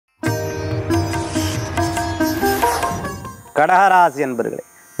கடகராசி என்பர்களே,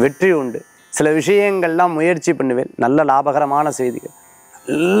 வெற்றி உண்டு. சில விஷயங்கள்லாம் முயற்சி பண்ணுவேன், நல்ல லாபகரமான செய்திகள்,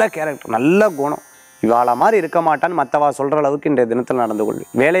 நல்ல கேரக்டர், நல்ல குணம், இவாள மாதிரி இருக்க மாட்டான்னு மற்றவா சொல்கிற அளவுக்கு இன்றைய தினத்தில் நடந்து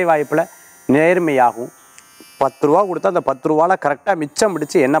கொள்வேன். வேலை வாய்ப்பில் நேர்மையாகவும் 10 ரூபா கொடுத்தா அந்த 10 ரூபாவில் கரெக்டாக மிச்சம்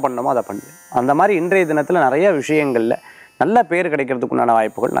பிடிச்சி என்ன பண்ணணுமோ அதை பண்ணுவேன். அந்த மாதிரி இன்றைய தினத்தில் நிறைய விஷயங்களில் நல்ல பேர் கிடைக்கிறதுக்குண்டான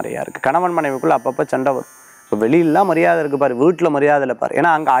வாய்ப்புகள் நிறையா இருக்குது. கணவன் மனைவிக்குள்ளே அப்பப்போ சண்டை வரும். இப்போ வெளியிலாம் மரியாதை இருக்குது பாரு, வீட்டில் மரியாதை இல்லை பாரு. ஏன்னா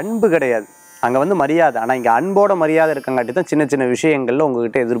அங்கே அன்பு கிடையாது, அங்கே வந்து மரியாதை. ஆனால் இங்கே அன்போட மரியாதை இருக்கங்காட்டி தான் சின்ன சின்ன விஷயங்களில்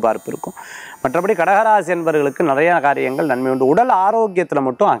உங்ககிட்ட எதிர்பார்ப்பு இருக்கும். மற்றபடி கடகராசி என்பவர்களுக்கு நிறையா காரியங்கள் நன்மை உண்டு. உடல் ஆரோக்கியத்தில்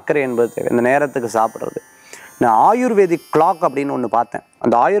மட்டும் அக்கறை என்பது தேவை. இந்த நேரத்துக்கு சாப்பிட்றது. நான் ஆயுர்வேதிக் கிளாக் அப்படின்னு ஒன்று பார்த்தேன்.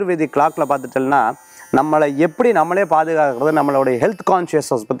 அந்த ஆயுர்வேதிக் கிளாக்கில் பார்த்துட்டேன்னா நம்மளை எப்படி நம்மளே பாதுகாக்கிறது, நம்மளுடைய ஹெல்த்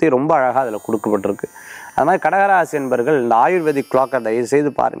கான்ஷியஸ்னஸ் பற்றி ரொம்ப அழகாக அதில் கொடுக்கப்பட்டிருக்கு. அது மாதிரி கடகராசி என்பவர்கள் இந்த ஆயுர்வேதிக் கிளாக்கை தயவு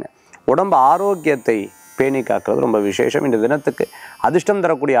செய்து பாருங்கள். உடம்பு ஆரோக்கியத்தை பேணி காக்கிறது ரொம்ப விசேஷம். இந்த தினத்துக்கு அதிர்ஷ்டம்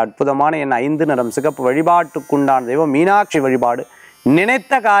தரக்கூடிய அற்புதமான என் 5 நிறம் சிகப்பு. வழிபாட்டுக்குண்டான தெய்வம் மீனாட்சி வழிபாடு.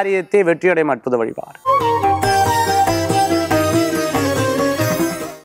 நினைத்த காரியத்தை வெற்றியடையும் அற்புத வழிபாடு.